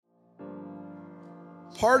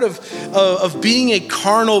part of being a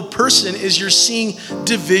carnal person is you're seeing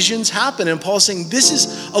divisions happen. And Paul's saying this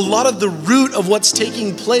is a lot of the root of what's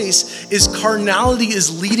taking place is carnality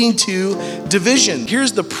is leading to division.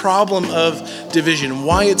 Here's the problem of division.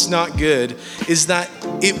 Why it's not good is that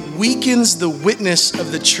it weakens the witness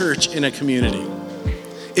of the church in a community.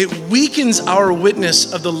 It weakens our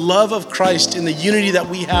witness of the love of Christ and the unity that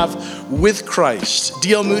we have with Christ.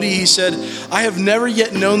 D.L. Moody, he said, I have never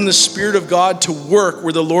yet known the Spirit of God to work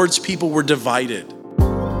where the Lord's people were divided.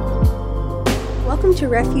 Welcome to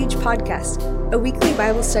Refuge Podcast, a weekly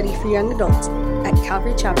Bible study for young adults at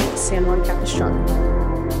Calvary Chapel, San Juan Capistrano.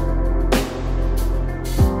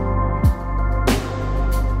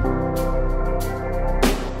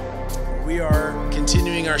 We are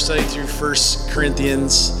continuing our study through 1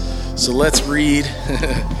 Corinthians. So let's read.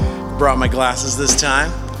 Brought my glasses this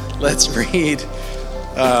time. Let's read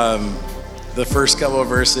the first couple of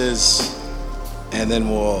verses, and then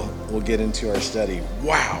we'll get into our study.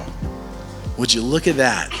 Wow. Would you look at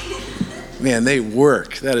that? Man, they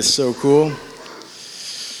work. That is so cool.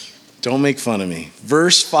 Don't make fun of me.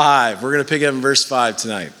 Verse 5. We're going to pick up in verse 5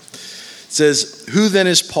 tonight. It says, who then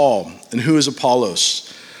is Paul and who is Apollos?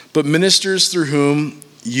 But ministers through whom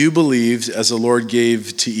you believed as the Lord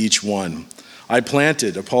gave to each one. I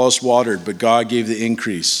planted, Apollos watered, but God gave the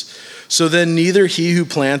increase. So then neither he who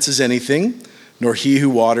plants is anything, nor he who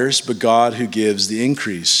waters, but God who gives the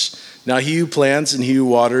increase. Now he who plants and he who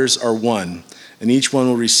waters are one, and each one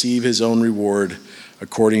will receive his own reward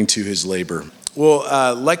according to his labor.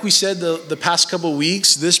 Well, like we said the past couple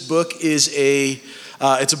weeks, this book is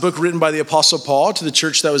it's a book written by the Apostle Paul to the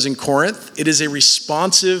church that was in Corinth. It is a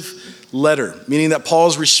responsive letter, meaning that Paul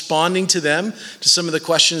is responding to them, to some of the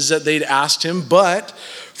questions that they'd asked him. But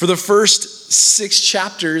for the first 6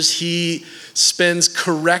 chapters, he spends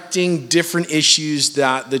correcting different issues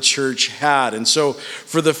that the church had. And so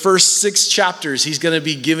for the first 6 chapters, he's going to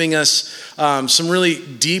be giving us some really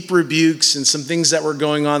deep rebukes and some things that were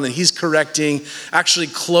going on that he's correcting. Actually,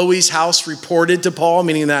 Chloe's house reported to Paul,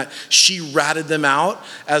 meaning that she ratted them out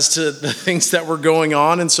as to the things that were going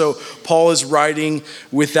on. And so Paul is writing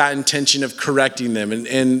with that intention of correcting them.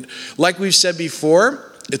 And like we've said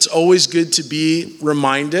before, it's always good to be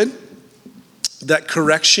reminded that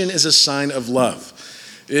correction is a sign of love.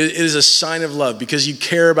 It is a sign of love because you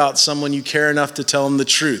care about someone, you care enough to tell them the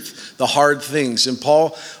truth, the hard things. And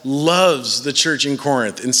Paul loves the church in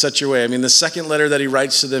Corinth in such a way. I mean, the second letter that he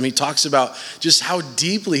writes to them, he talks about just how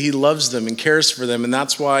deeply he loves them and cares for them. And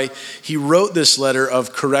that's why he wrote this letter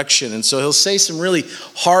of correction. And so he'll say some really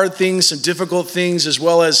hard things, some difficult things, as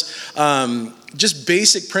well as just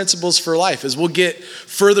basic principles for life. As we'll get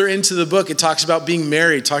further into the book, it talks about being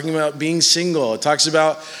married, talking about being single. It talks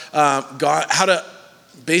about God, how to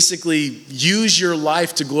basically use your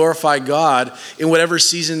life to glorify God in whatever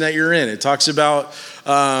season that you're in. It talks about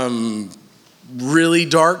really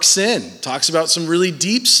dark sin. It talks about some really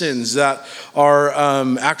deep sins that are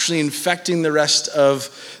actually infecting the rest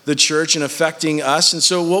of the church and affecting us. And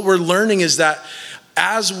so what we're learning is that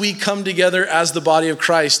as we come together as the body of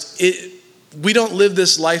Christ, we don't live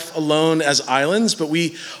this life alone as islands, but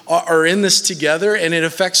we are in this together, and it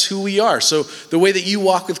affects who we are. So the way that you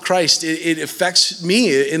walk with Christ, it affects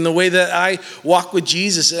me in the way that I walk with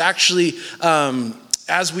Jesus. It actually,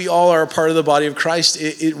 as we all are a part of the body of Christ,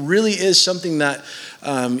 it really is something that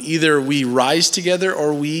either we rise together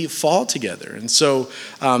or we fall together. And so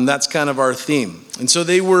that's kind of our theme. And so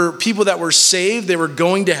they were people that were saved. They were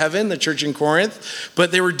going to heaven, the church in Corinth,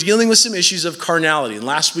 but they were dealing with some issues of carnality. And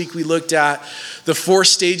last week we looked at the 4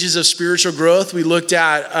 stages of spiritual growth. We looked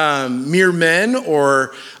at mere men,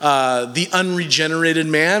 or the unregenerated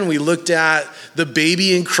man. We looked at the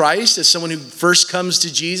baby in Christ as someone who first comes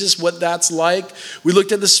to Jesus, what that's like. We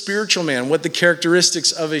looked at the spiritual man, what the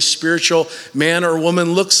characteristics of a spiritual man or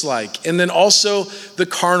woman looks like. And then also the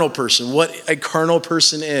carnal person, what a carnal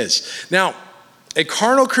person is. Now, a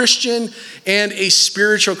carnal Christian and a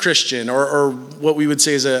spiritual Christian, or what we would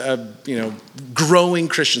say is a growing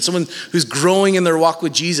Christian, someone who's growing in their walk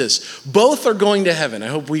with Jesus, both are going to heaven. I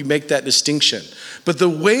hope we make that distinction. But the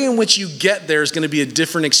way in which you get there is going to be a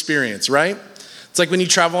different experience, right? It's like when you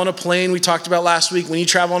travel on a plane, we talked about last week. When you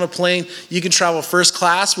travel on a plane, you can travel first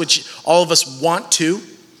class, which all of us want to,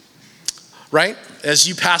 right? As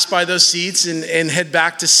you pass by those seats and head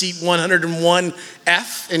back to seat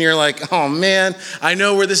 101F, and you're like, oh man, I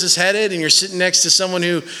know where this is headed. And you're sitting next to someone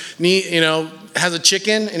who has a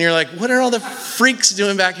chicken, and you're like, what are all the freaks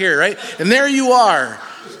doing back here, right? And there you are.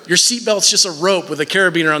 Your seatbelt's just a rope with a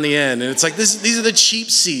carabiner on the end. And it's like, these are the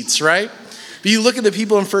cheap seats, right? But you look at the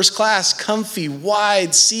people in first class, comfy,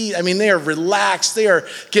 wide seat. I mean, they are relaxed. They are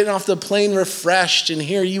getting off the plane refreshed. And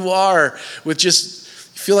here you are with just,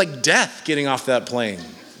 you feel like death getting off that plane.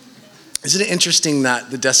 Isn't it interesting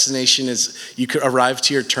that the destination is, you could arrive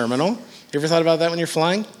to your terminal? You ever thought about that when you're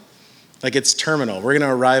flying? Like it's terminal. We're going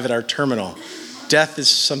to arrive at our terminal. Death is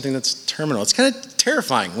something that's terminal. It's kind of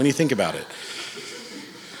terrifying when you think about it.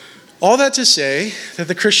 All that to say that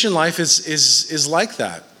the Christian life is like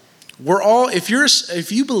that. We're all,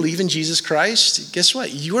 if you believe in Jesus Christ, guess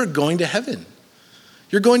what? You are going to heaven.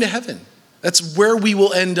 You're going to heaven. That's where we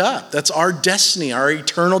will end up. That's our destiny, our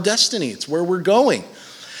eternal destiny. It's where we're going.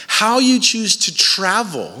 How you choose to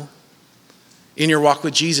travel in your walk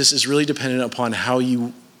with Jesus is really dependent upon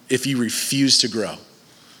if you refuse to grow.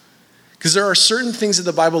 Because there are certain things that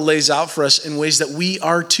the Bible lays out for us in ways that we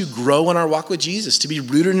are to grow in our walk with Jesus, to be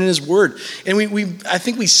rooted in his word. And I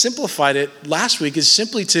think we simplified it last week is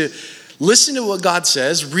simply to listen to what God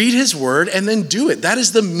says, read his word, and then do it. That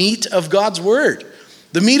is the meat of God's word.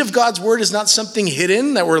 The meat of God's word is not something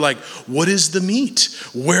hidden that we're like, what is the meat?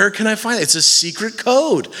 Where can I find it? It's a secret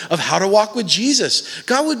code of how to walk with Jesus.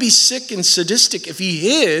 God would be sick and sadistic if he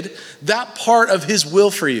hid that part of his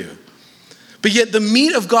will for you. But yet the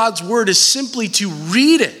meat of God's word is simply to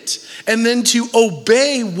read it and then to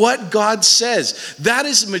obey what God says. That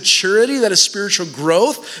is maturity, that is spiritual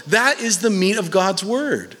growth. That is the meat of God's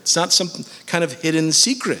word. It's not some kind of hidden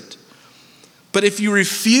secret. But if you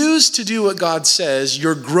refuse to do what God says,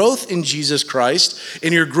 your growth in Jesus Christ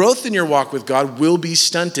and your growth in your walk with God will be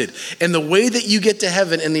stunted. And the way that you get to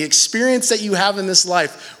heaven and the experience that you have in this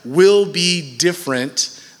life will be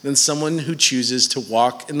different than someone who chooses to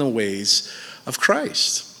walk in the ways of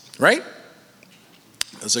Christ, right?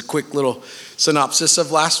 That was a quick little synopsis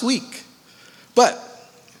of last week. But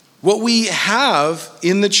what we have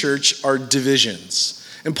in the church are divisions.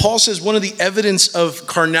 And Paul says one of the evidence of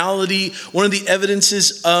carnality, one of the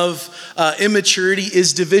evidences of immaturity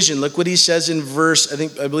is division. Look what he says in verse,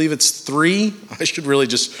 I believe it's 3. I should really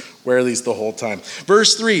just wear these the whole time.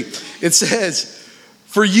 Verse 3, it says,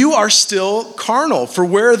 "For you are still carnal, for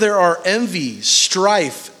where there are envy,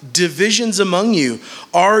 strife, divisions among you,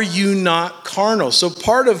 are you not carnal?" So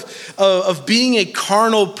part of being a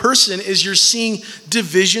carnal person is you're seeing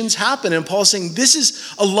divisions happen. And Paul's saying this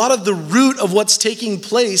is a lot of the root of what's taking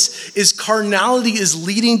place is carnality is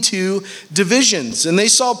leading to divisions. And they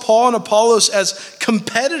saw Paul and Apollos as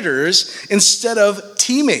competitors instead of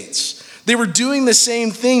teammates. They were doing the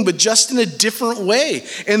same thing, but just in a different way.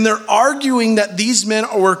 And they're arguing that these men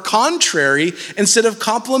were contrary instead of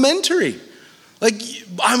complementary. Like,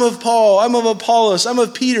 I'm of Paul, I'm of Apollos, I'm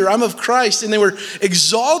of Peter, I'm of Christ. And they were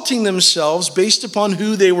exalting themselves based upon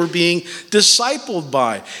who they were being discipled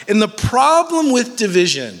by. And the problem with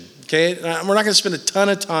division, okay, we're not going to spend a ton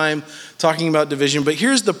of time talking about division, but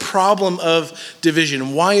here's the problem of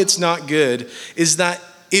division. Why it's not good is that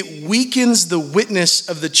it weakens the witness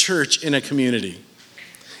of the church in a community.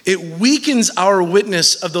 It weakens our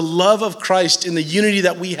witness of the love of Christ in the unity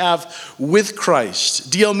that we have with Christ.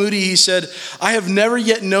 D.L. Moody, he said, "I have never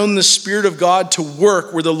yet known the Spirit of God to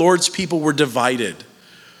work where the Lord's people were divided."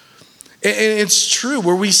 And it's true,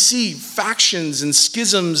 where we see factions and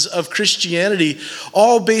schisms of Christianity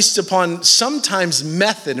all based upon sometimes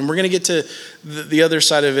method, and we're going to get to the other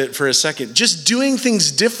side of it for a second, just doing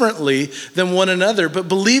things differently than one another, but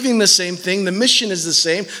believing the same thing. The mission is the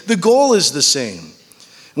same. The goal is the same.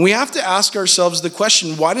 And we have to ask ourselves the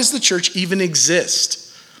question, why does the church even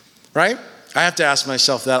exist? Right? I have to ask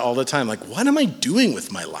myself that all the time. Like, what am I doing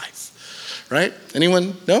with my life? Right?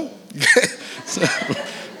 Anyone? No?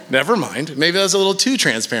 Never mind. Maybe that was a little too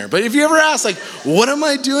transparent. But if you ever ask, like, what am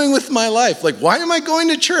I doing with my life? Like, why am I going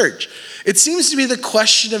to church? It seems to be the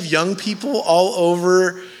question of young people all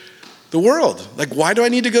over the world. Like, why do I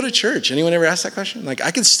need to go to church? Anyone ever ask that question? Like,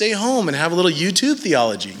 I could stay home and have a little YouTube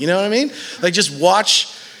theology. You know what I mean? Like, just watch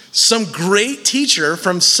some great teacher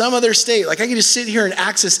from some other state. Like, I can just sit here and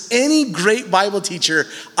access any great Bible teacher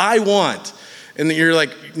I want. And you're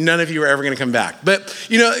like, none of you are ever going to come back. But,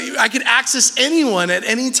 I could access anyone at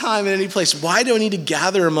any time, at any place. Why do I need to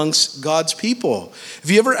gather amongst God's people? If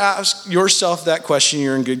you ever ask yourself that question,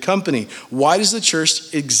 you're in good company. Why does the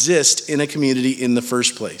church exist in a community in the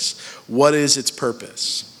first place? What is its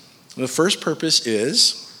purpose? The first purpose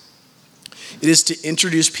is, it is to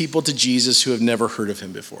introduce people to Jesus who have never heard of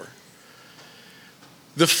him before.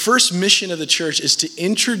 The first mission of the church is to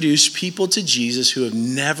introduce people to Jesus who have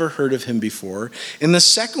never heard of him before. And the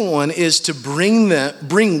second one is to bring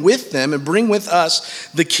with them and bring with us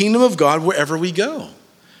the kingdom of God wherever we go.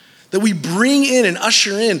 That we bring in and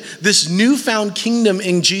usher in this newfound kingdom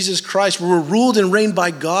in Jesus Christ, where we're ruled and reigned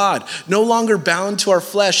by God, no longer bound to our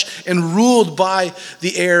flesh and ruled by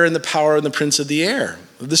the air and the power and the prince of the air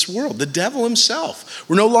of this world, the devil himself.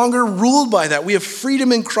 We're no longer ruled by that. We have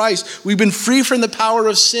freedom in Christ. We've been free from the power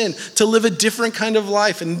of sin to live a different kind of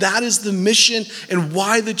life. And that is the mission and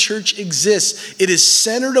why the church exists. It is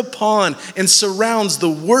centered upon and surrounds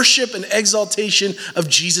the worship and exaltation of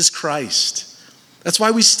Jesus Christ. That's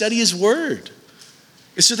why we study his word.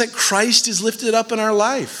 It's so that Christ is lifted up in our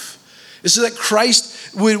life. It's so that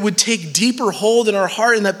Christ would take deeper hold in our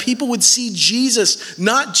heart and that people would see Jesus,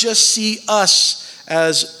 not just see us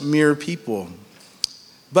as mere people.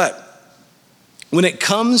 But when it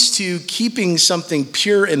comes to keeping something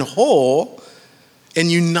pure and whole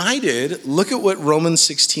and united, look at what Romans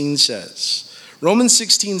 16 says. Romans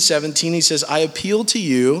 16:17, he says, I appeal to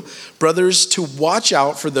you, brothers, to watch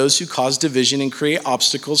out for those who cause division and create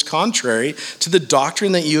obstacles contrary to the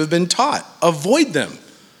doctrine that you have been taught. Avoid them.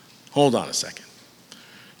 Hold on a second.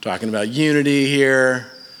 Talking about unity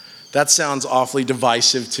here. That sounds awfully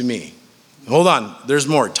divisive to me. Hold on, there's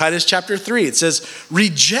more. Titus chapter 3, it says,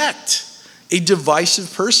 reject a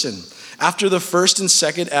divisive person after the first and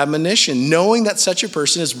second admonition, knowing that such a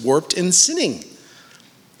person is warped in sinning.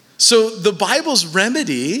 So the Bible's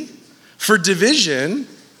remedy for division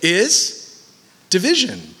is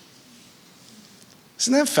division.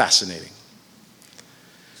 Isn't that fascinating?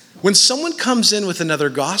 When someone comes in with another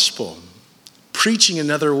gospel, preaching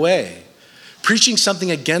another way, preaching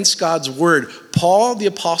something against God's word, Paul the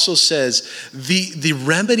apostle says the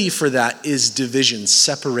remedy for that is division.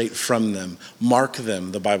 Separate from them, mark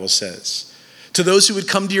them, the Bible says. To those who would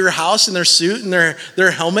come to your house in their suit and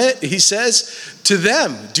their helmet, he says, to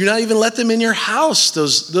them, do not even let them in your house,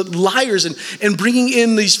 the liars and bringing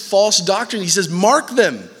in these false doctrines. He says, mark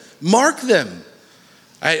them.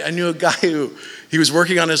 I knew a guy who, he was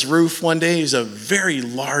working on his roof one day. He was a very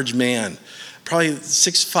large man, probably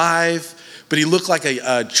 6'5", but he looked like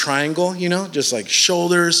a triangle, just like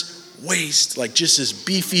shoulders, waist, like just this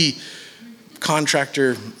beefy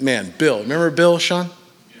contractor man. Bill, remember Bill, Sean?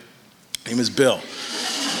 His name is Bill.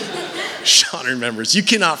 Sean remembers. You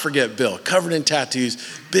cannot forget Bill. Covered in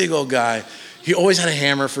tattoos, big old guy. He always had a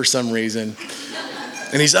hammer for some reason.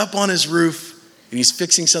 And he's up on his roof, and he's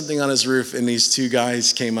fixing something on his roof, and these two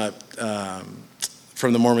guys came up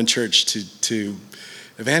from the Mormon church to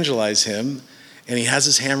evangelize him, and he has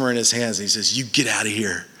his hammer in his hands, and he says, you get out of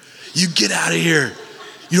here. You get out of here.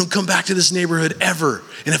 You don't come back to this neighborhood ever.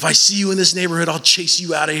 And if I see you in this neighborhood, I'll chase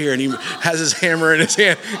you out of here. And he has his hammer in his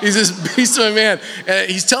hand. He's this beast of a man. And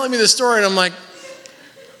he's telling me this story, and I'm like,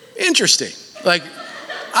 interesting. Like,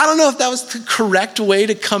 I don't know if that was the correct way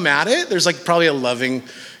to come at it. There's like probably a loving,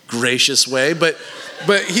 gracious way. But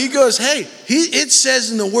he goes, hey, it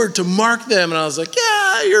says in the word to mark them. And I was like,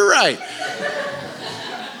 yeah, you're right.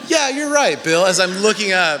 Yeah, you're right, Bill. As I'm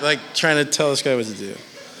looking up, like trying to tell this guy what to do.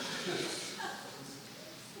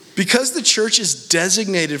 Because the church is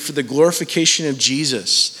designated for the glorification of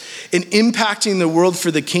Jesus and impacting the world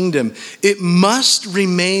for the kingdom, it must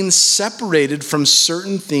remain separated from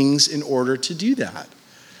certain things in order to do that.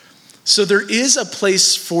 So there is a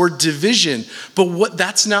place for division, but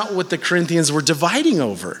that's not what the Corinthians were dividing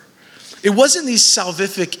over. It wasn't these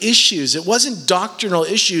salvific issues. It wasn't doctrinal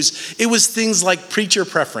issues. It was things like preacher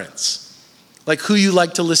preference. Like who you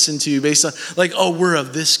like to listen to based on, like, oh, we're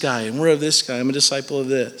of this guy and we're of this guy. I'm a disciple of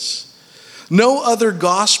this. No other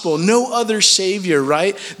gospel, no other savior,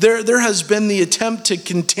 right? There has been the attempt to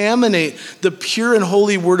contaminate the pure and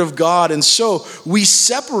holy word of God. And so we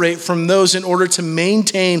separate from those in order to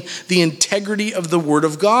maintain the integrity of the word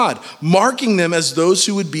of God, marking them as those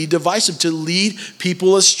who would be divisive, to lead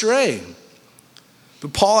people astray.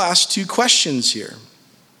 But Paul asks two questions here.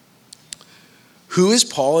 Who is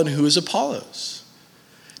Paul and who is Apollos?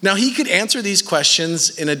 Now, he could answer these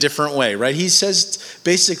questions in a different way, right? He says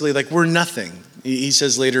basically like, we're nothing. He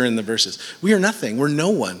says later in the verses, we are nothing. We're no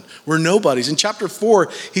one. We're nobodies. In chapter 4,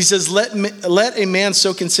 he says, let a man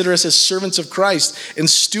so consider us as servants of Christ and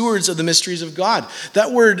stewards of the mysteries of God.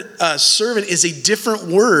 That word servant is a different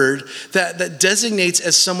word that designates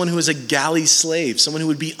as someone who is a galley slave, someone who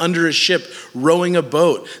would be under a ship rowing a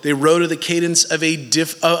boat. They row to the cadence of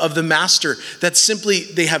of the master. That's simply,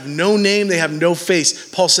 they have no name, they have no face.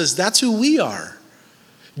 Paul says, that's who we are.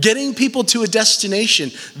 Getting people to a destination,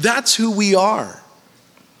 that's who we are.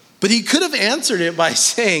 But he could have answered it by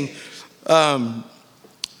saying, I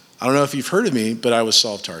don't know if you've heard of me, but I was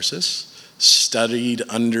Saul of Tarsus, studied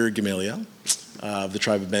under Gamaliel of the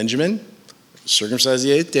tribe of Benjamin, circumcised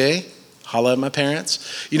the 8th day, Holla at my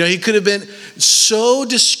parents. He could have been so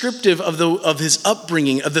descriptive of his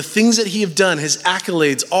upbringing, of the things that he had done, his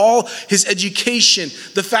accolades, all his education,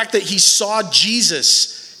 the fact that he saw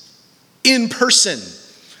Jesus in person,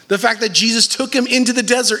 the fact that Jesus took him into the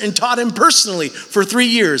desert and taught him personally for 3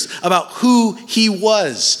 years about who he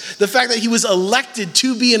was, the fact that he was elected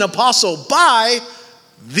to be an apostle by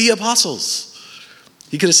the apostles.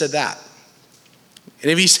 He could have said that. And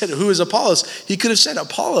if he said, who is Apollos? He could have said,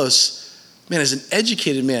 Apollos, man, as an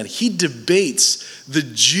educated man, he debates the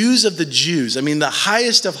Jews of the Jews. I mean, the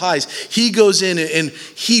highest of highs. He goes in and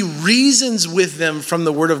he reasons with them from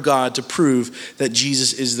the word of God to prove that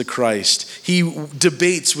Jesus is the Christ. He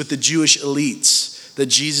debates with the Jewish elites that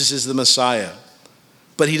Jesus is the Messiah.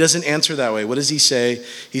 But he doesn't answer that way. What does he say?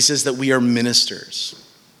 He says that we are ministers.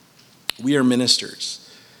 We are ministers.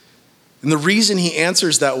 And the reason he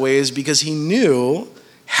answers that way is because he knew,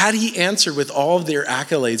 had he answered with all of their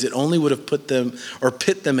accolades, it only would have put them or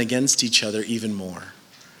pit them against each other even more.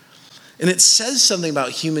 And it says something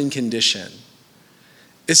about human condition.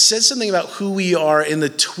 It says something about who we are, and the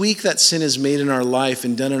tweak that sin has made in our life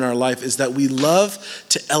and done in our life is that we love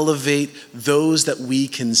to elevate those that we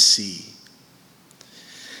can see.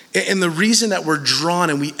 And the reason that we're drawn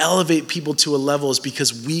and we elevate people to a level is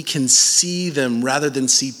because we can see them rather than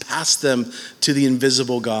see past them to the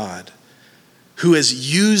invisible God who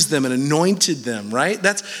has used them and anointed them, right?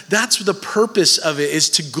 That's the purpose of it, is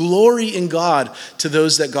to glory in God to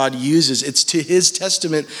those that God uses. It's to his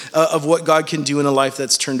testament of what God can do in a life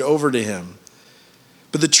that's turned over to him.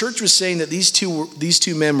 But the church was saying that these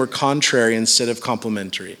two men were contrary instead of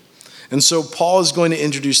complementary. And so Paul is going to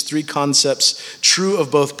introduce 3 concepts true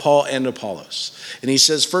of both Paul and Apollos. And he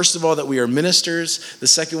says, first of all, that we are ministers. The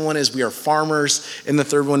second one is we are farmers. And the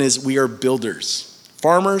third one is we are builders.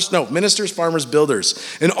 Ministers, farmers,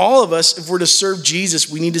 builders. And all of us, if we're to serve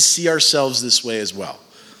Jesus, we need to see ourselves this way as well.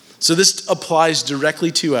 So this applies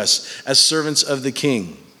directly to us as servants of the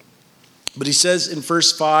King. But he says in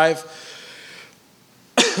verse 5,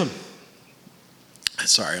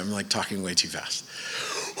 sorry, I'm like talking way too fast.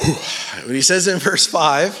 When he says in verse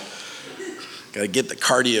 5, got to get the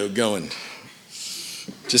cardio going.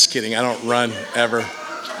 Just kidding, I don't run ever.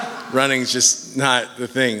 Running's just not the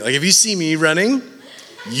thing. Like if you see me running,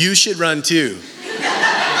 you should run too.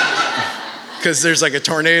 Because there's like a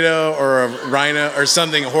tornado or a rhino or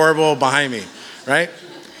something horrible behind me, right?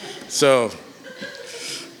 So,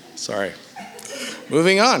 sorry.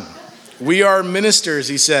 Moving on. We are ministers,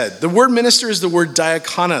 he said. The word minister is the word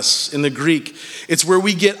diakonos in the Greek. It's where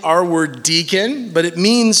we get our word deacon, but it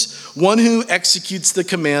means one who executes the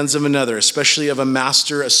commands of another, especially of a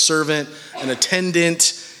master, a servant, an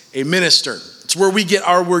attendant, a minister. It's where we get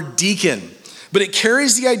our word deacon. But it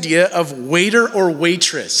carries the idea of waiter or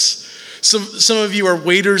waitress. Some of you are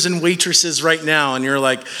waiters and waitresses right now, and you're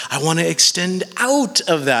like, I want to extend out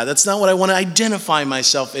of that. That's not what I want to identify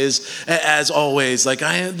myself as always. Like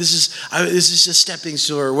this is a stepping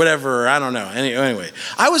stone or whatever. I don't know. Anyway,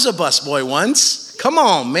 I was a busboy once. Come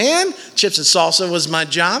on, man. Chips and salsa was my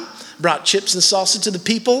job. Brought chips and salsa to the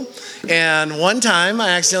people. And one time I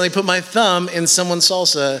accidentally put my thumb in someone's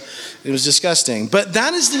salsa. It was disgusting. But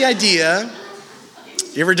that is the idea.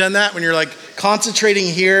 You ever done that when you're like concentrating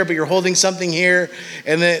here, but you're holding something here?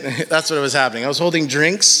 And then that's what was happening. I was holding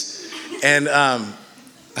drinks and I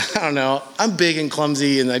don't know, I'm big and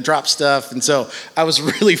clumsy and I drop stuff. And so I was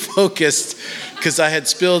really focused because I had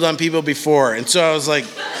spilled on people before. And so I was like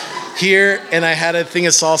here and I had a thing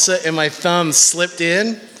of salsa and my thumb slipped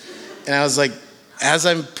in. And I was like, as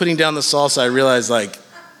I'm putting down the salsa, I realized like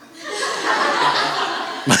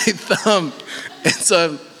my thumb. And so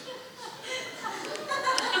I'm,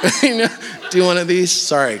 do one of these?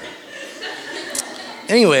 Sorry.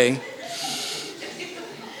 Anyway,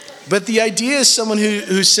 but the idea is someone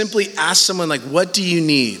who simply asks someone like, what do you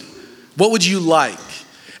need? What would you like?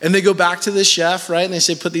 And they go back to the chef, right? And they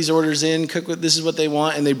say, put these orders in, cook what this is what they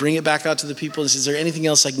want. And they bring it back out to the people and say, is there anything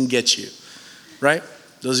else I can get you? Right?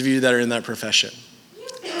 Those of you that are in that profession.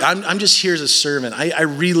 I'm just here as a servant. I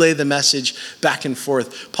relay the message back and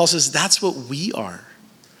forth. Paul says, that's what we are.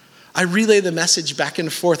 I relay the message back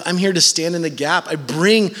and forth. I'm here to stand in the gap. I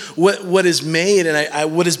bring what is made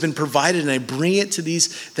and what has been provided, and I bring it to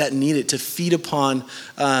these that need it, to feed upon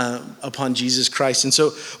Jesus Christ. And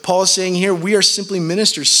so Paul is saying here, we are simply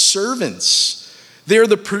ministers, servants.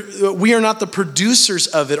 We are not the producers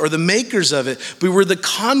of it or the makers of it, but we're the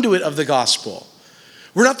conduit of the gospel.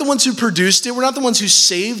 We're not the ones who produced it. We're not the ones who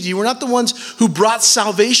saved you. We're not the ones who brought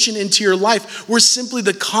salvation into your life. We're simply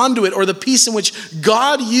the conduit or the piece in which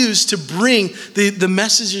God used to bring the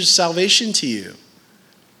message of salvation to you.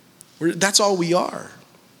 That's all we are.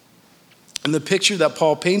 And the picture that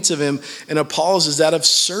Paul paints of him and Apollos is that of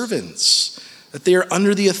servants, that they are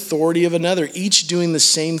under the authority of another, each doing the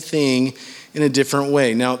same thing in a different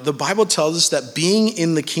way. Now, the Bible tells us that being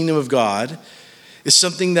in the kingdom of God is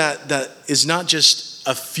something that is not just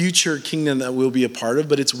a future kingdom that we'll be a part of,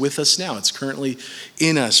 but it's with us now. It's currently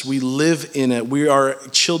in us. We live in it. We are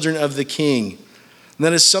children of the King. And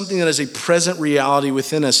that is something that is a present reality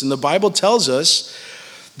within us. And the Bible tells us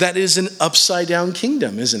that is an upside down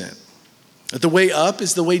kingdom, isn't it? That the way up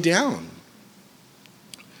is the way down.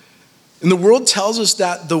 And the world tells us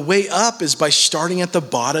that the way up is by starting at the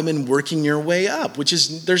bottom and working your way up, which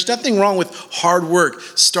is, there's nothing wrong with hard work,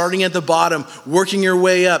 starting at the bottom, working your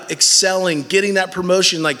way up, excelling, getting that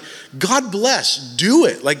promotion. Like, God bless, do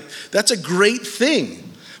it. Like, that's a great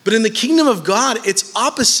thing. But in the kingdom of God, it's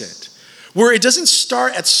opposite, where it doesn't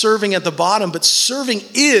start at serving at the bottom, but serving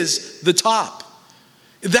is the top.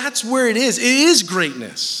 That's where it is. It is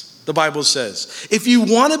greatness. The Bible says, if you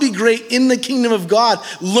want to be great in the kingdom of God,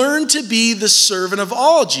 learn to be the servant of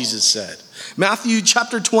all, Jesus said. Matthew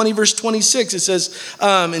chapter 20, verse 26, it says,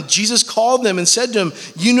 and Jesus called them and said to them,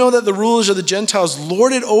 you know that the rulers of the Gentiles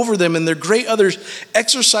lord it over them, and their great others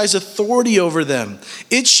exercise authority over them.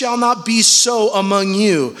 It shall not be so among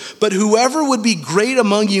you, but whoever would be great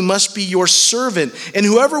among you must be your servant, and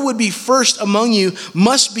whoever would be first among you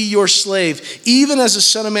must be your slave, even as the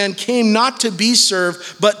Son of Man came not to be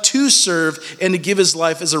served, but to serve, and to give his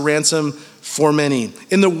life as a ransom for many.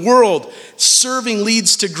 In the world, serving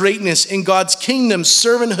leads to greatness. In God's kingdom,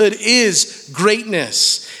 servanthood is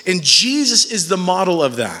greatness. And Jesus is the model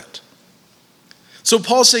of that. So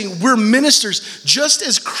Paul's saying we're ministers just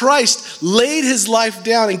as Christ laid his life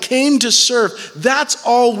down and came to serve. That's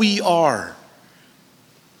all we are.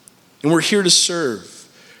 And we're here to serve.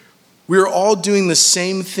 We are all doing the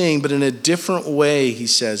same thing, but in a different way, he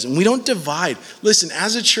says. And we don't divide. Listen,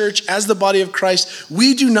 as a church, as the body of Christ,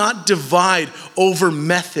 we do not divide over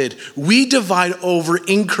method. We divide over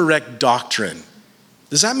incorrect doctrine.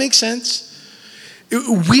 Does that make sense?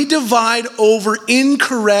 We divide over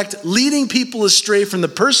incorrect, leading people astray from the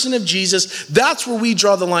person of Jesus. That's where we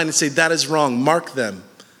draw the line and say, that is wrong. Mark them.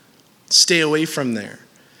 Stay away from there.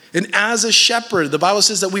 And as a shepherd, the Bible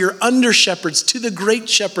says that we are under shepherds to the great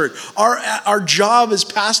shepherd. Our job as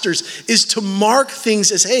pastors is to mark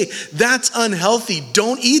things as, hey, that's unhealthy.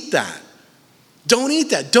 Don't eat that. Don't eat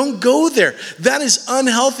that. Don't go there. That is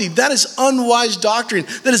unhealthy. That is unwise doctrine.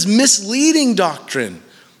 That is misleading doctrine.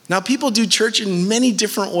 Now, people do church in many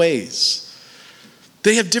different ways.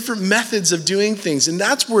 They have different methods of doing things. And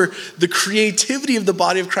that's where the creativity of the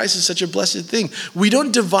body of Christ is such a blessed thing. We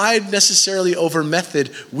don't divide necessarily over method.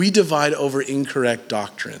 We divide over incorrect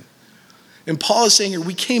doctrine. And Paul is saying here,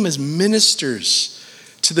 we came as ministers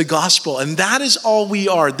to the gospel. And that is all we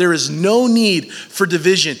are. There is no need for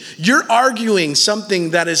division. You're arguing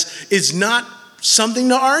something that is not something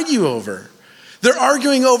to argue over. They're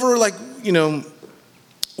arguing over, like,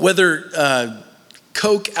 whether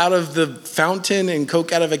Coke out of the fountain and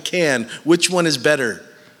Coke out of a can, which one is better?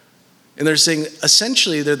 And they're saying,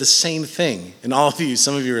 essentially, they're the same thing. And all of you,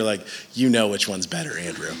 some of you are like, you know which one's better,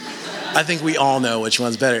 Andrew. I think we all know which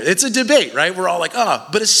one's better. It's a debate, right? We're all like,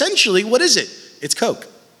 but essentially, what is it? It's Coke.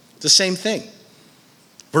 It's the same thing.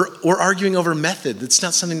 We're arguing over method. It's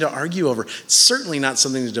not something to argue over. It's certainly not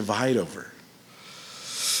something to divide over.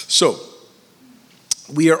 So,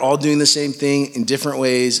 we are all doing the same thing in different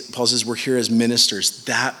ways. Paul says we're here as ministers.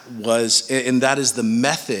 That is the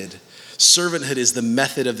method. Servanthood is the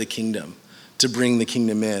method of the kingdom to bring the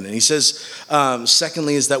kingdom in. And he says,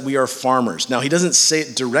 secondly, is that we are farmers. Now, he doesn't say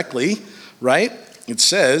it directly, right? It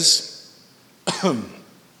says, oh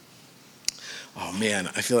man,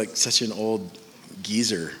 I feel like such an old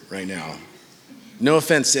geezer right now. No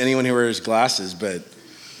offense to anyone who wears glasses, but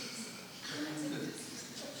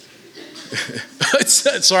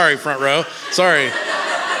sorry, front row. Sorry.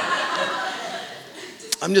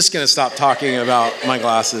 I'm just going to stop talking about my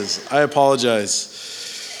glasses. I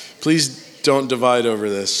apologize. Please don't divide over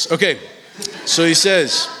this. Okay, so he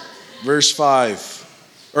says, verse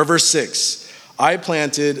 6, I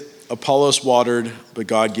planted, Apollos watered, but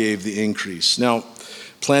God gave the increase. Now,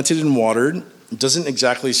 planted and watered doesn't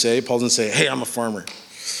exactly say, Paul doesn't say, hey, I'm a farmer.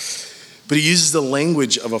 But he uses the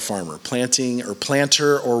language of a farmer, planting or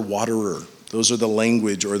planter or waterer. Those are the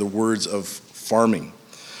language or the words of farming.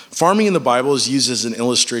 Farming in the Bible is used as an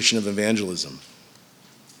illustration of evangelism.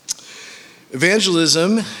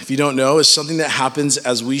 Evangelism, if you don't know, is something that happens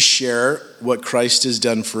as we share what Christ has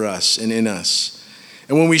done for us and in us.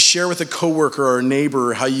 And when we share with a coworker or a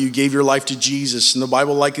neighbor how you gave your life to Jesus, and the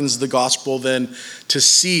Bible likens the gospel then to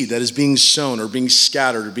seed that is being sown or being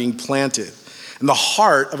scattered or being planted. And the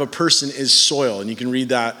heart of a person is soil. And you can read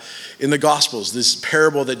that in the Gospels, this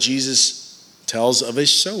parable that Jesus tells of a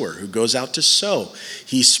sower who goes out to sow.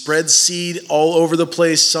 He spreads seed all over the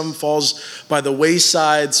place. Some falls by the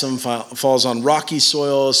wayside, some falls on rocky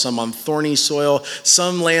soil, some on thorny soil,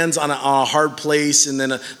 some lands on a hard place, and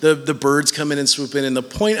then the birds come in and swoop in. And the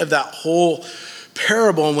point of that whole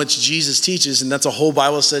parable in which Jesus teaches, and that's a whole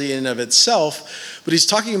Bible study in and of itself, but he's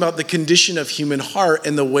talking about the condition of human heart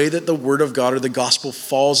and the way that the word of God or the gospel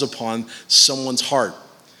falls upon someone's heart.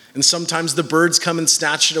 And sometimes the birds come and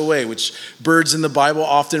snatch it away, which birds in the Bible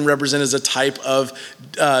often represent as a type of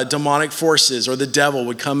demonic forces, or the devil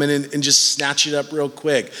would come in and just snatch it up real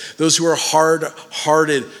quick. Those who are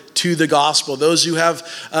hard-hearted to the gospel, those who have,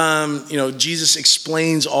 Jesus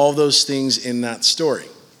explains all those things in that story.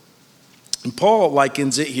 And Paul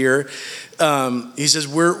likens it here. He says,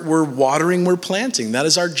 we're watering, we're planting. That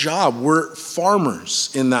is our job. We're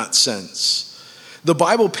farmers in that sense. The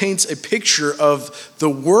Bible paints a picture of the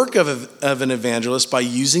work of an evangelist by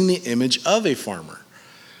using the image of a farmer.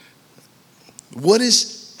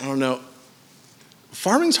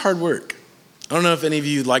 Farming's hard work. I don't know if any of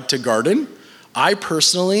you like to garden. I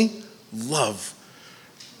personally love,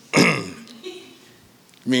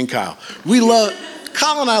 me and Kyle,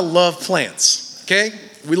 Kyle and I love plants, okay?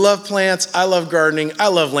 We love plants. I love gardening. I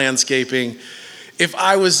love landscaping. If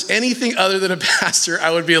I was anything other than a pastor,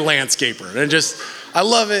 I would be a landscaper. I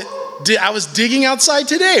love it. I was digging outside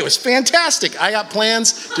today. It was fantastic. I got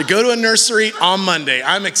plans to go to a nursery on Monday.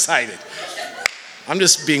 I'm excited. I'm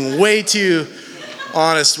just being way too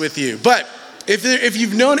honest with you. But if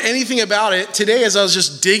you've known anything about it, today as I was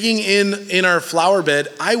just digging in our flower bed,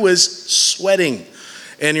 I was sweating.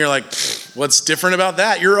 And you're like, what's different about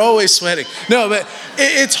that? You're always sweating. No, but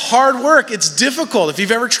it's hard work. It's difficult. If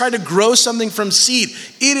you've ever tried to grow something from seed,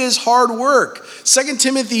 it is hard work. 2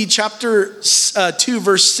 Timothy chapter 2,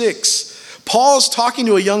 verse 6. Paul's talking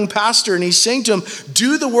to a young pastor and he's saying to him,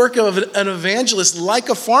 do the work of an evangelist like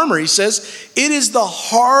a farmer. He says, it is the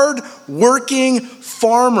hard-working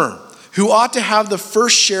farmer who ought to have the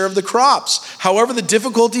first share of the crops. However, the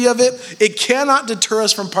difficulty of it cannot deter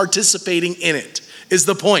us from participating in it. Is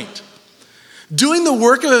the point. Doing the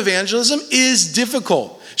work of evangelism is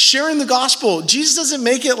difficult. Sharing the gospel, Jesus doesn't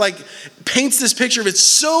make it paints this picture of it's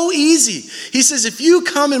so easy. He says, if you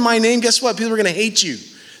come in my name, guess what? People are going to hate you.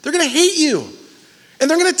 They're going to hate you. And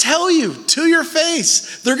they're going to tell you to your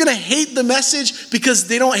face. They're going to hate the message because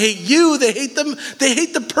they don't hate you. They hate them. They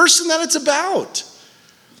hate the person that it's about.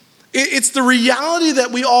 It's the reality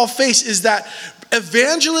that we all face is that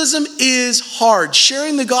evangelism is hard.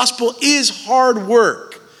 Sharing the gospel is hard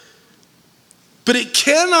work. But it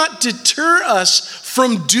cannot deter us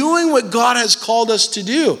from doing what God has called us to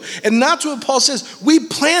do. And that's what Paul says. We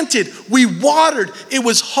planted, we watered. It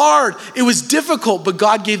was hard, it was difficult, but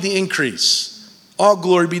God gave the increase. All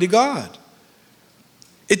glory be to God.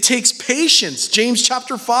 It takes patience. James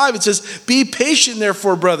chapter 5, it says, be patient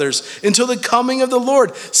therefore, brothers, until the coming of the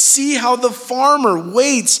Lord. See how the farmer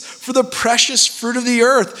waits for the precious fruit of the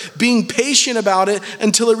earth, being patient about it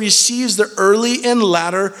until it receives the early and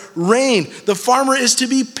latter rain. The farmer is to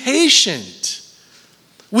be patient.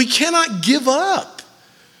 We cannot give up.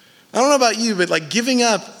 I don't know about you, but giving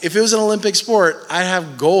up, if it was an Olympic sport, I'd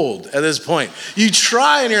have gold at this point. You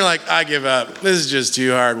try and you're like, I give up. This is just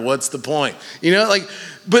too hard. What's the point?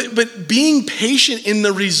 But being patient in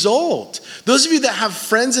the result. Those of you that have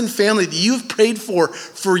friends and family that you've prayed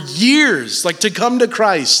for years, to come to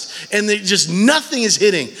Christ, and nothing is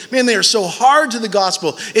hitting. Man, they are so hard to the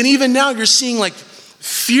gospel. And even now you're seeing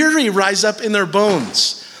fury rise up in their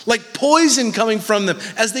bones, like poison coming from them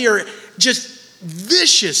as they are just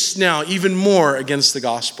vicious now even more against the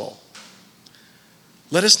gospel.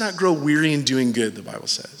 Let us not grow weary in doing good, the Bible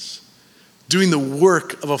says. Doing the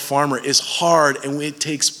work of a farmer is hard and it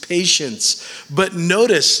takes patience. But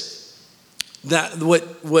notice that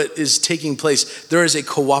what is taking place, there is a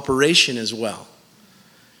cooperation as well.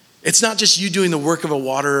 It's not just you doing the work of a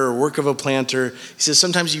waterer or work of a planter. He says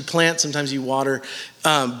sometimes you plant, sometimes you water.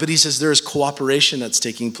 But he says there is cooperation that's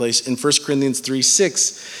taking place. In 1 Corinthians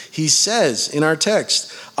 3:6, he says in our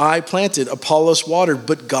text, I planted, Apollos watered,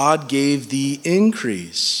 but God gave the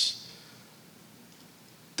increase.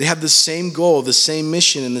 They have the same goal, the same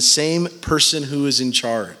mission, and the same person who is in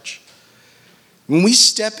charge. When we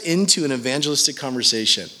step into an evangelistic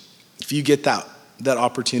conversation, if you get that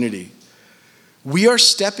opportunity, we are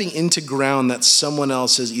stepping into ground that someone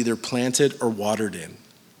else has either planted or watered in.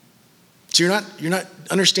 So you're not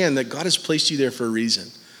understand that God has placed you there for a reason.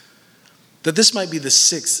 That this might be the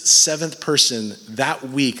 6th, 7th person that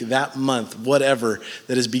week, that month, whatever,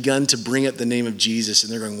 that has begun to bring up the name of Jesus.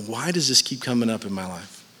 And they're going, why does this keep coming up in my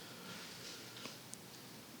life?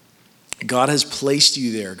 God has placed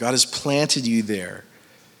you there. God has planted you there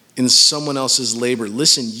in someone else's labor.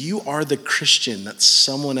 Listen, you are the Christian that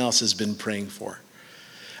someone else has been praying for.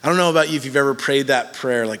 I don't know about you if you've ever prayed that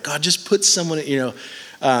prayer, like, God, just put someone,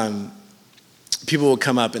 people will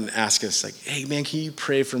come up and ask us, like, hey, man, can you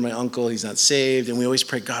pray for my uncle? He's not saved. And we always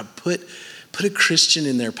pray, God, put a Christian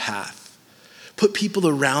in their path. Put people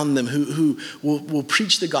around them who will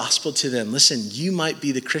preach the gospel to them. Listen, you might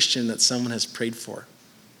be the Christian that someone has prayed for.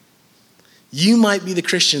 You might be the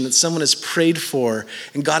Christian that someone has prayed for,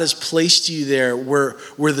 and God has placed you there where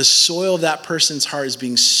the soil of that person's heart is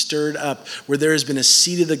being stirred up, where there has been a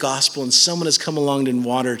seed of the gospel and someone has come along and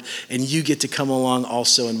watered, and you get to come along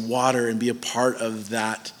also and water and be a part of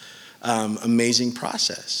that amazing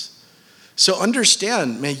process. So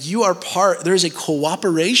understand, man, you are there's a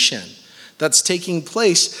cooperation that's taking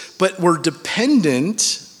place, but we're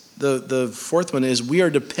dependent, the fourth one is we are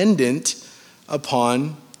dependent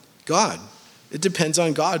upon God. It depends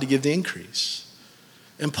on God to give the increase.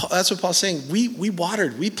 And that's what Paul's saying. We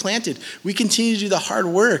watered, we planted, we continue to do the hard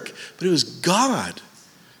work, but it was God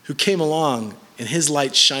who came along and his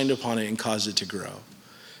light shined upon it and caused it to grow.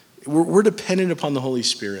 We're dependent upon the Holy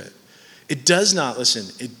Spirit. It does not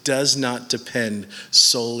depend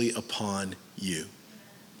solely upon you.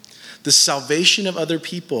 The salvation of other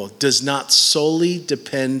people does not solely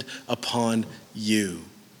depend upon you.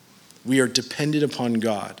 We are dependent upon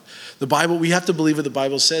God. The Bible, we have to believe what the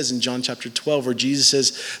Bible says in John chapter 12, where Jesus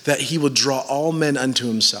says that he will draw all men unto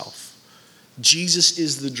himself. Jesus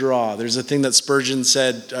is the draw. There's a thing that Spurgeon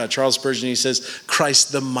said, Charles Spurgeon, he says,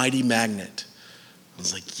 Christ the mighty magnet. I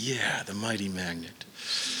was like, yeah, the mighty magnet.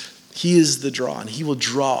 He is the draw, and he will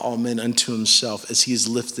draw all men unto himself as he is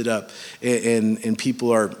lifted up, and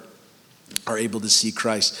people are able to see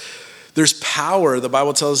Christ. There's power. The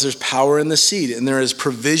Bible tells us there's power in the seed, and there is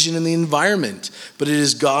provision in the environment, but it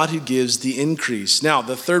is God who gives the increase. Now,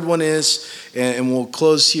 the third one is, and we'll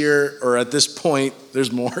close here, or at this point,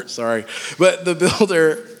 there's more, sorry, but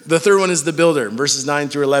the third one is the builder, verses 9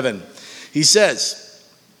 through 11. He says,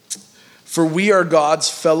 for we are God's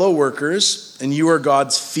fellow workers, and you are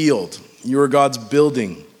God's field. You are God's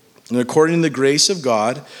building. And according to the grace of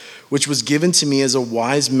God, which was given to me as a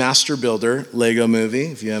wise master builder, Lego movie,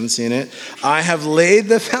 if you haven't seen it, I have laid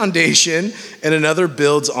the foundation and another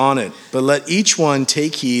builds on it. But let each one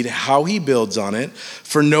take heed how he builds on it,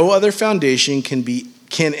 for no other foundation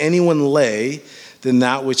can anyone lay than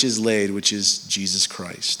that which is laid, which is Jesus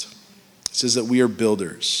Christ. It says that we are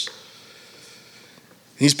builders.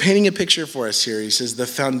 And he's painting a picture for us here. He says the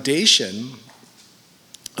foundation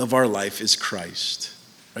of our life is Christ,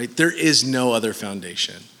 right? There is no other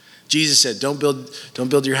foundation. Jesus said, don't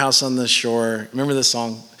build your house on the shore. Remember the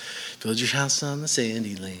song? Build your house on the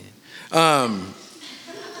sandy land.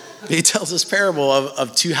 He tells this parable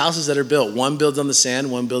of two houses that are built. One builds on the sand,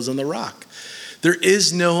 one builds on the rock. There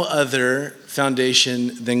is no other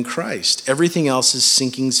foundation than Christ. Everything else is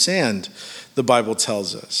sinking sand, the Bible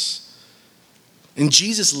tells us. And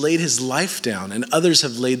Jesus laid his life down, and others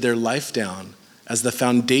have laid their life down as the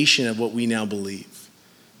foundation of what we now believe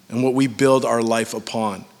and what we build our life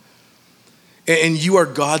upon. And you are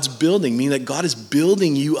God's building, meaning that God is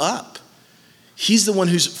building you up. He's the one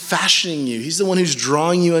who's fashioning you. He's the one who's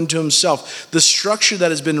drawing you unto himself. The structure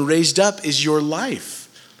that has been raised up is your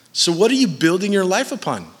life. So what are you building your life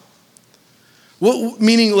upon?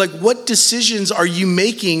 What decisions are you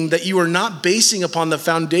making that you are not basing upon the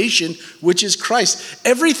foundation, which is Christ?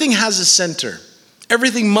 Everything has a center.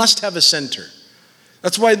 Everything must have a center.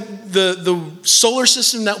 That's why the solar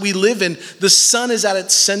system that we live in, the sun is at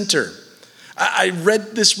its center. I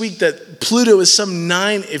read this week that Pluto is some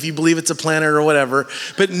 9, if you believe it's a planet or whatever,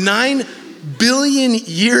 but 9 billion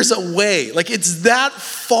years away. Like it's that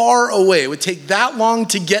far away. It would take that long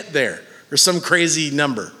to get there, or some crazy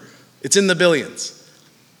number. It's in the billions.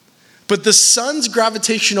 But the sun's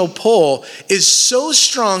gravitational pull is so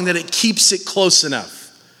strong that it keeps it close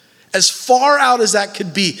enough. As far out as that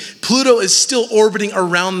could be, Pluto is still orbiting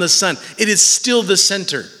around the sun. It is still the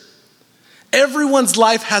center. Everyone's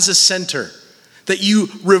life has a center that you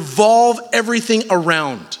revolve everything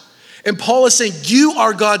around. And Paul is saying, you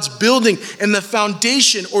are God's building, and the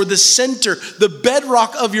foundation or the center, the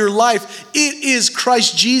bedrock of your life, it is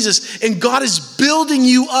Christ Jesus. And God is building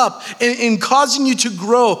you up and causing you to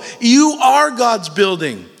grow. You are God's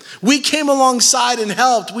building. We came alongside and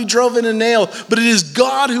helped. We drove in a nail, but it is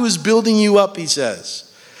God who is building you up, he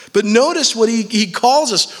says. But notice what he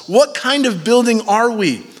calls us. What kind of building are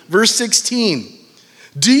we? Verse 16,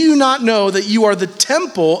 do you not know that you are the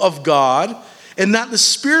temple of God and that the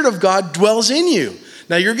Spirit of God dwells in you?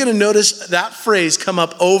 Now you're going to notice that phrase come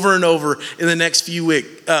up over and over in the next few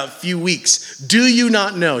weeks. Do you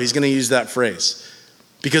not know? He's going to use that phrase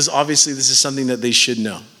because obviously this is something that they should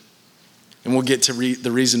know. And we'll get to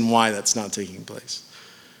the reason why that's not taking place.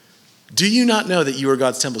 Do you not know that you are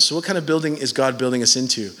God's temple? So what kind of building is God building us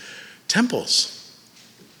into? Temples.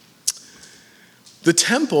 The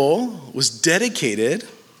temple was dedicated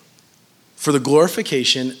for the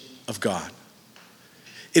glorification of God.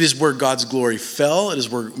 It is where God's glory fell. It is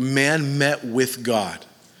where man met with God.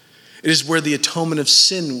 It is where the atonement of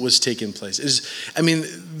sin was taking place.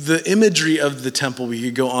 The imagery of the temple, we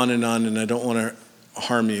could go on, and I don't want to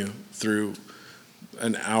harm you through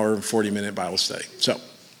an hour and 40-minute Bible study. So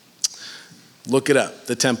look it up,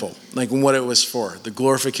 the temple, like what it was for. The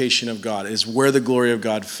glorification of God is where the glory of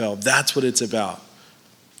God fell. That's what it's about.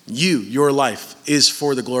 Your life is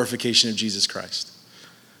for the glorification of Jesus Christ,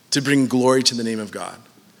 to bring glory to the name of God,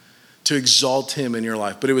 to exalt him in your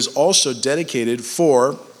life. But it was also dedicated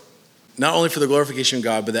for, not only for the glorification of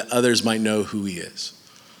God, but that others might know who he is,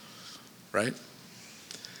 right?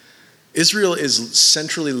 Israel is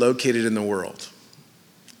centrally located in the world.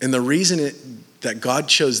 And the reason that God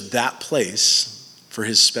chose that place for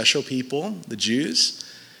his special people, the Jews,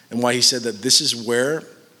 and why he said that this is where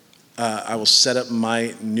I will set up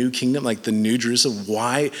my new kingdom, like the new Jerusalem.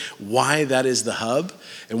 Why that is the hub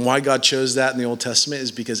and why God chose that in the Old Testament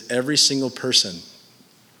is because every single person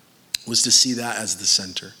was to see that as the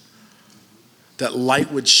center. That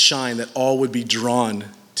light would shine, that all would be drawn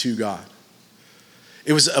to God.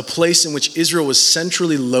 It was a place in which Israel was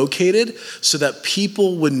centrally located so that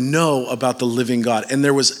people would know about the living God. And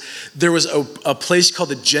there was a place called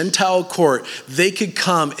the Gentile court. They could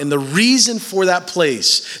come, and the reason for that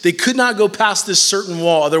place, they could not go past this certain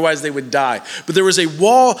wall, otherwise they would die. But there was a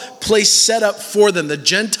wall place set up for them, the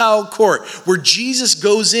Gentile court, where Jesus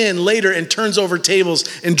goes in later and turns over tables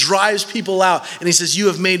and drives people out. And he says, you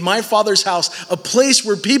have made my Father's house a place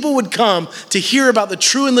where people would come to hear about the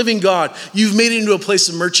true and living God. You've made it into a place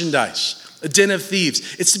of merchandise, a den of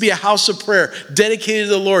thieves. It's to be a house of prayer dedicated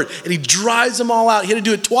to the Lord. And he drives them all out. He had to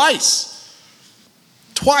do it twice,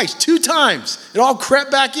 2 times. It all crept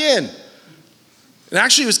back in. And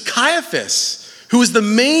actually it was Caiaphas who was the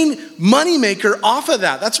main moneymaker off of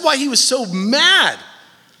that. That's why he was so mad.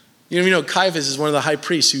 You know, Caiaphas is one of the high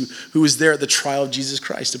priests who was there at the trial of Jesus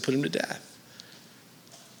Christ to put him to death.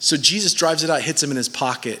 So Jesus drives it out, hits him in his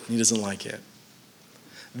pocket, and he doesn't like it.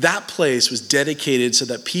 That place was dedicated so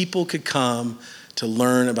that people could come to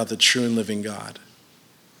learn about the true and living God.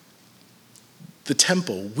 The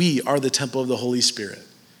temple, we are the temple of the Holy Spirit.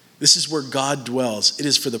 This is where God dwells. It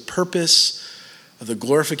is for the purpose of the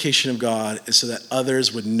glorification of God, is so that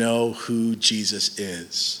others would know who Jesus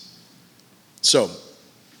is. So,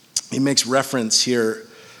 he makes reference here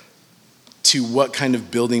to what kind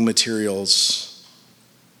of building materials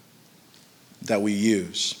that we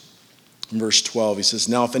use. In verse 12, he says,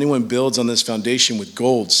 now if anyone builds on this foundation with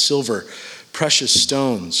gold, silver, precious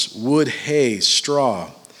stones, wood, hay,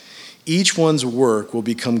 straw, each one's work will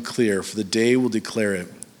become clear, for the day will declare it,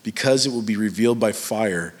 because it will be revealed by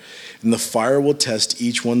fire, and the fire will test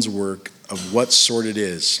each one's work of what sort it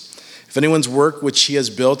is. If anyone's work which he has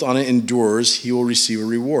built on it endures, he will receive a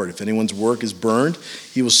reward. If anyone's work is burned,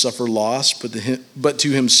 he will suffer loss, but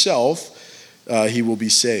to himself he will be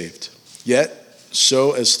saved. Yet,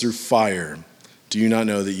 so as through fire, do you not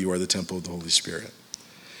know that you are the temple of the Holy Spirit?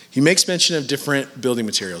 He makes mention of different building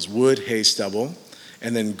materials, wood, hay, stubble,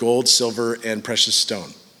 and then gold, silver, and precious stone.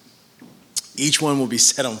 Each one will be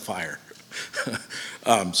set on fire.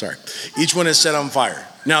 Each one is set on fire.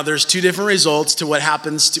 Now, there's 2 different results to what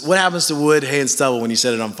happens to wood, hay, and stubble when you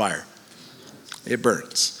set it on fire. It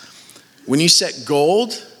burns. When you set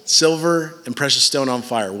gold, silver, and precious stone on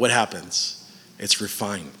fire, what happens? It's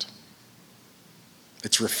refined.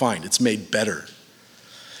 It's refined. It's made better.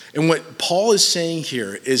 And what Paul is saying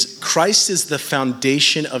here is Christ is the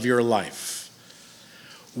foundation of your life.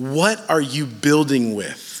 What are you building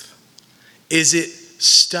with? Is it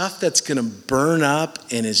stuff that's going to burn up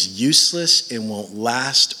and is useless and won't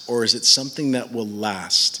last, or is it something that will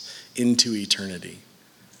last into eternity?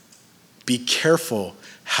 Be careful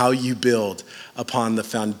how you build upon the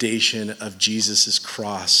foundation of Jesus'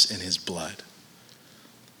 cross and his blood.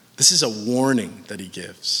 This is a warning that he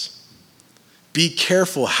gives. Be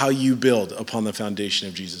careful how you build upon the foundation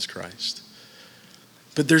of Jesus Christ.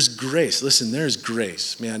 But there's grace. Listen, there's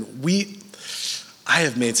grace. Man, I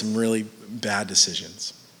have made some really bad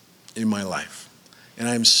decisions in my life. And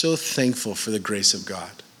I am so thankful for the grace of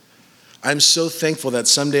God. I'm so thankful that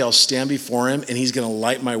someday I'll stand before him and he's going to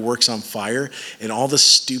light my works on fire and all the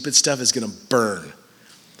stupid stuff is going to burn.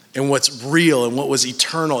 And what's real and what was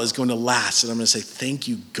eternal is going to last. And I'm going to say, thank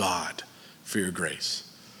you, God, for your grace.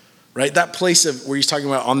 Right? That place of where he's talking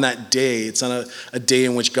about on that day, it's not a day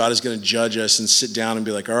in which God is going to judge us and sit down and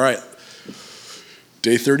be like, all right,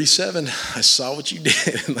 day 37, I saw what you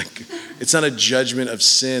did. Like, it's not a judgment of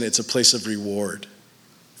sin. It's a place of reward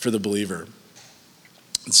for the believer.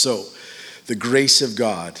 And so the grace of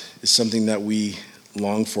God is something that we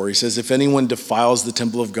long for. He says, if anyone defiles the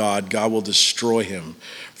temple of God, God will destroy him.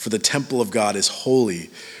 For the temple of God is holy.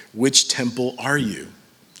 Which temple are you?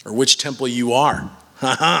 Or which temple you are?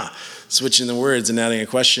 Switching the words and adding a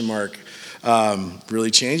question mark really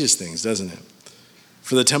changes things, doesn't it?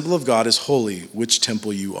 For the temple of God is holy. Which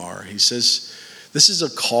temple you are? He says, this is a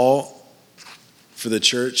call for the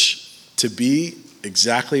church to be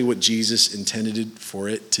exactly what Jesus intended for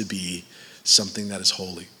it to be, something that is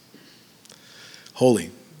holy. Holy.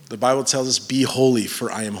 The Bible tells us, be holy,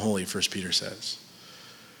 for I am holy, 1 Peter says.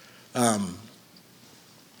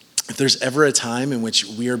 If there's ever a time in which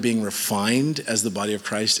we are being refined as the body of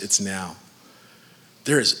Christ, it's now.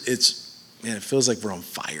 It feels like we're on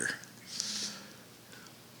fire.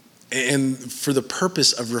 And for the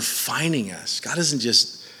purpose of refining us, God doesn't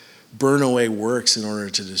just burn away works in order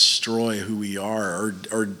to destroy who we are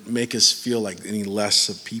or make us feel like any less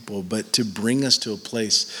of people, but to bring us to a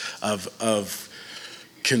place of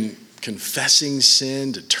confessing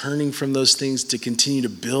sin, to turning from those things, to continue to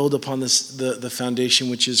build upon the foundation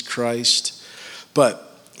which is Christ.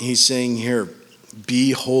 But he's saying here,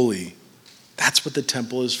 be holy. That's what the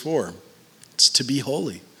temple is for. It's to be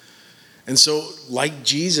holy. And so, like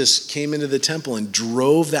Jesus came into the temple and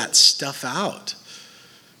drove that stuff out,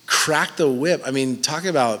 cracked the whip. I mean, talk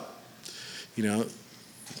about, can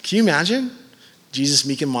you imagine? Jesus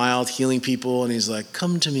meek and mild, healing people, and he's like,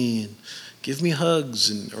 come to me and give me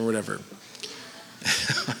hugs or whatever.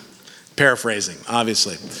 Paraphrasing,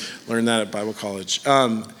 obviously. Learned that at Bible college.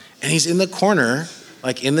 And he's in the corner,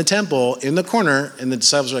 like in the temple, in the corner, and the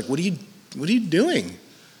disciples are like, what are you doing?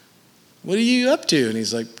 What are you up to? And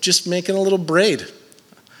he's like, just making a little braid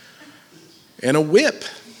and a whip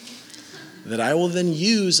that I will then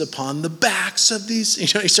use upon the backs of these. He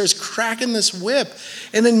starts cracking this whip.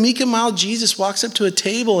 And then meek and mild Jesus walks up to a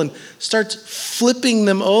table and starts flipping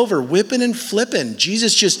them over, whipping and flipping.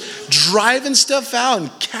 Jesus just driving stuff out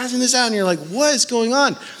and casting this out. And you're like, what is going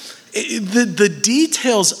on? The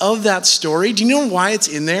details of that story, do you know why it's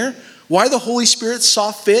in there? Why the Holy Spirit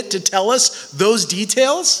saw fit to tell us those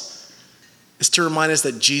details? Is to remind us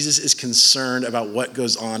that Jesus is concerned about what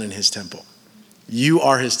goes on in his temple. You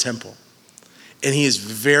are his temple. And he is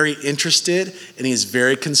very interested and he is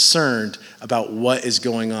very concerned about what is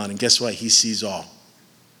going on. And guess what? He sees all.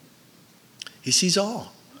 He sees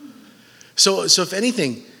all. So if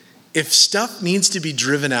anything, if stuff needs to be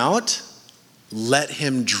driven out, let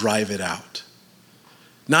him drive it out.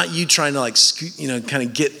 Not you trying to kind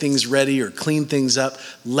of get things ready or clean things up.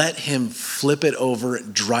 Let him flip it over,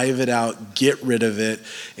 drive it out, get rid of it.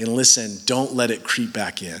 And listen, don't let it creep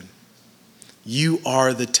back in. You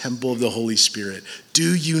are the temple of the Holy Spirit.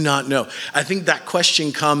 Do you not know? I think that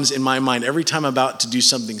question comes in my mind every time I'm about to do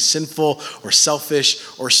something sinful or selfish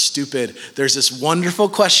or stupid. There's this wonderful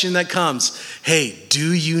question that comes. Hey,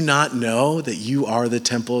 do you not know that you are the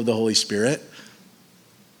temple of the Holy Spirit?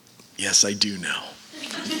 Yes, I do know.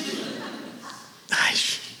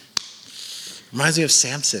 Reminds me of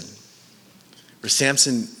Samson, where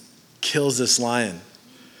Samson kills this lion.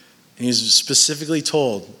 And he's specifically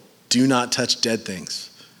told, do not touch dead things.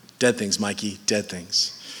 Dead things, Mikey, dead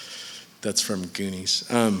things. That's from Goonies.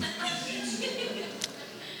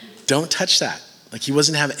 Don't touch that. Like he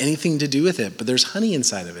wasn't having anything to do with it, but there's honey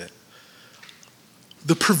inside of it.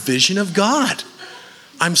 The provision of God.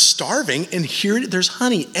 I'm starving and here there's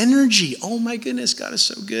honey, energy. Oh my goodness, God is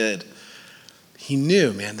so good. He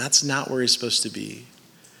knew, man, that's not where he's supposed to be.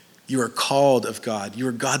 You are called of God. You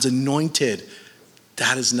are God's anointed.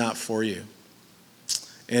 That is not for you.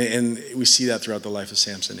 And we see that throughout the life of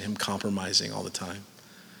Samson, him compromising all the time.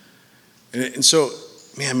 And so,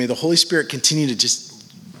 man, may the Holy Spirit continue to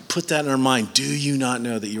just put that in our mind. Do you not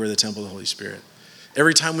know that you are the temple of the Holy Spirit?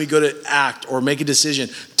 Every time we go to act or make a decision,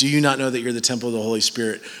 do you not know that you're the temple of the Holy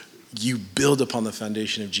Spirit? You build upon the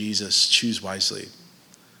foundation of Jesus. Choose wisely.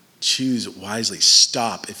 Choose wisely.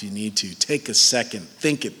 Stop if you need to. Take a second.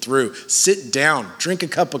 Think it through. Sit down. Drink a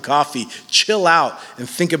cup of coffee. Chill out and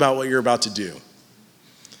think about what you're about to do.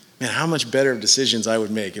 Man, how much better of decisions I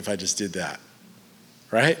would make if I just did that.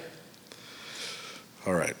 Right?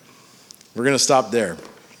 All right. We're going to stop there.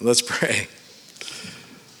 Let's pray.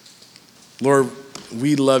 Lord,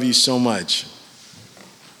 we love you so much.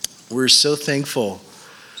 We're so thankful,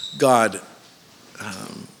 God,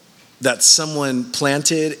 that someone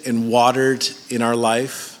planted and watered in our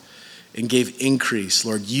life and gave increase.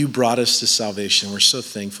 Lord, you brought us to salvation. We're so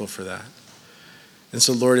thankful for that. And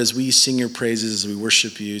so, Lord, as we sing your praises, as we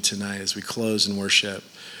worship you tonight, as we close in worship,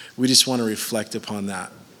 we just want to reflect upon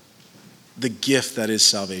that, the gift that is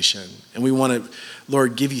salvation. And we want to,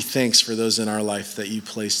 Lord, give you thanks for those in our life that you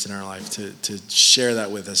placed in our life to share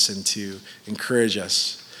that with us and to encourage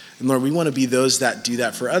us. And Lord, we want to be those that do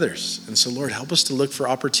that for others. And so, Lord, help us to look for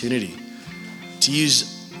opportunity to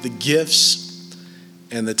use the gifts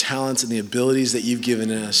and the talents and the abilities that you've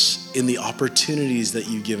given us in the opportunities that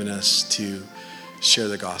you've given us to share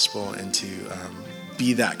the gospel and to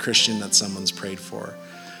be that Christian that someone's prayed for.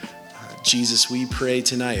 Jesus, we pray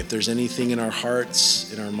tonight, if there's anything in our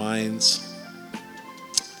hearts, in our minds,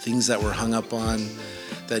 things that we're hung up on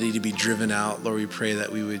that need to be driven out, Lord, we pray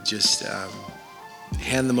that we would just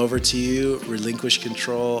hand them over to you, relinquish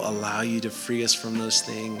control, allow you to free us from those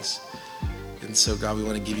things. And so, God, we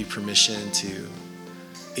want to give you permission to,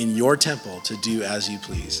 in your temple, to do as you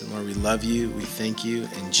please. And Lord, we love you. We thank you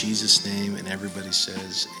in Jesus' name. And everybody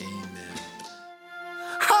says, amen.